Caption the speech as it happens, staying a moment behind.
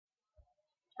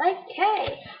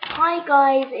Okay, hi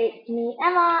guys, it's me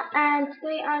Emma, and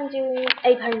today I'm doing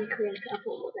a pony creator. I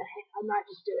thought, what the heck, I might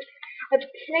just do it. I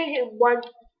played it once,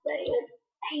 but it was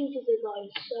ages ago,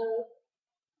 so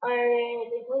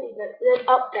they've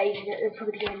updated it. They're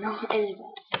probably doing not anyway.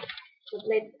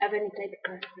 I've only played the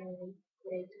first pony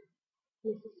creator.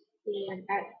 This is the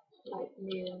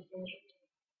new version.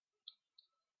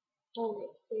 Oh,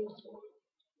 it's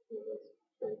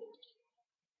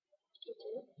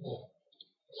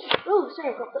oh,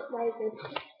 sorry, I got put my okay.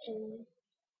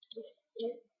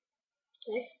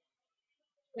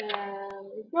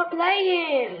 It's not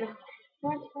playing.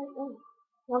 Oh,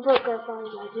 I'm gonna go find a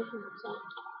different song.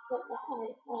 What the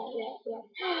heck? Oh,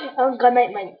 yeah. I'm gonna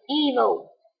make my evil.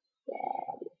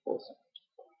 Yeah, awesome.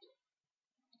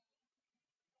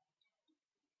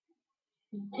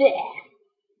 There.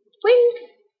 Wings.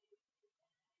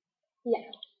 Yeah.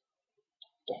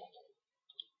 There.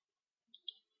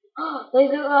 Oh,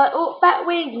 those look like bat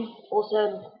wings.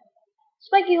 Awesome.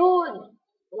 Spiky horn.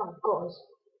 Oh my god.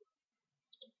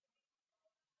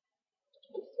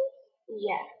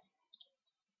 Yeah.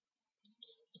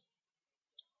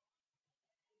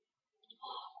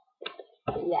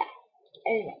 Yeah.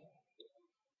 Anyway.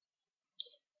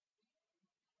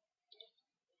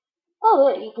 Oh,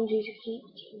 look, you can choose your feet.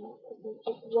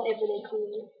 Whatever they call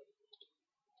it.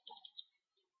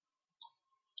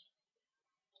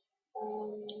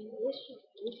 Let's just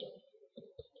do it.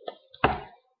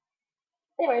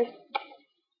 Anyways,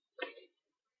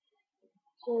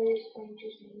 so I'm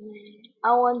just I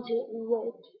want it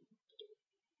red.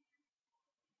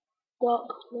 Dark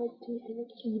red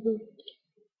keyboard.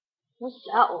 What's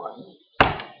that one?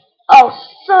 Oh,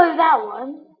 so that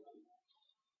one.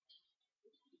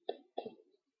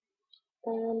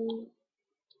 Um,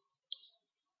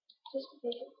 just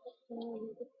make it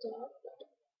the dark.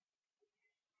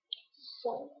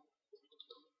 So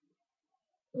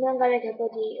now I'm gonna make her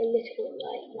body a little bit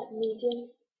like medium.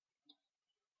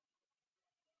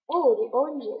 Oh, the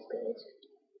orange is good.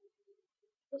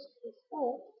 What's this?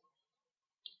 Oh,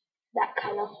 that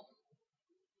color.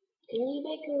 Can you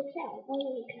make her a cow? Oh,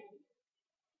 yeah, you can.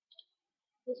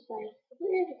 This face.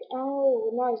 Oh,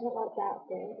 no, it's not like that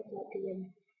there. It's like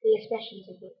the expressions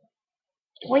of it.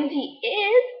 Pointy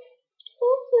ears?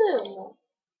 Awesome!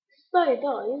 So,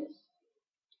 guys,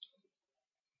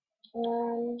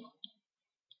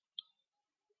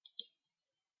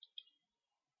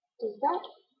 does that?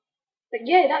 But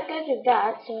yeah, that goes with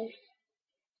that, so.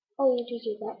 Oh, you choose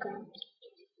your background.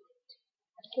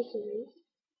 Accessories.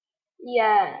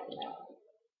 Yeah, no.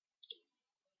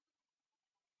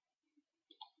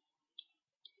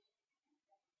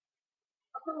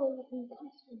 Oh, you can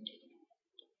custom.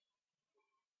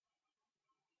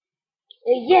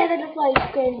 Yeah, that looks like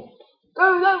it's going.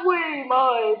 Go that way,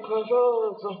 my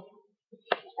precious.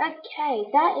 Okay,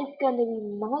 that is going to be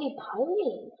my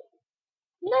pony.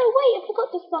 No, wait, I forgot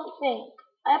to something.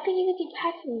 I think you can do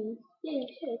patterns. Yeah, you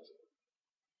should.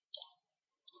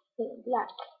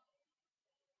 Black.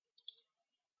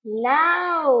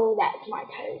 Now that's my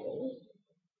pony.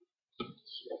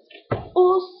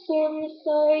 Awesome.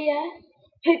 So yeah,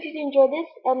 hope you enjoyed this.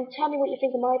 Tell me what you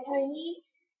think of my pony,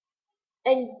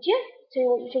 and yeah, tell me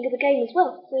what you think of the game as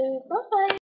well. So bye.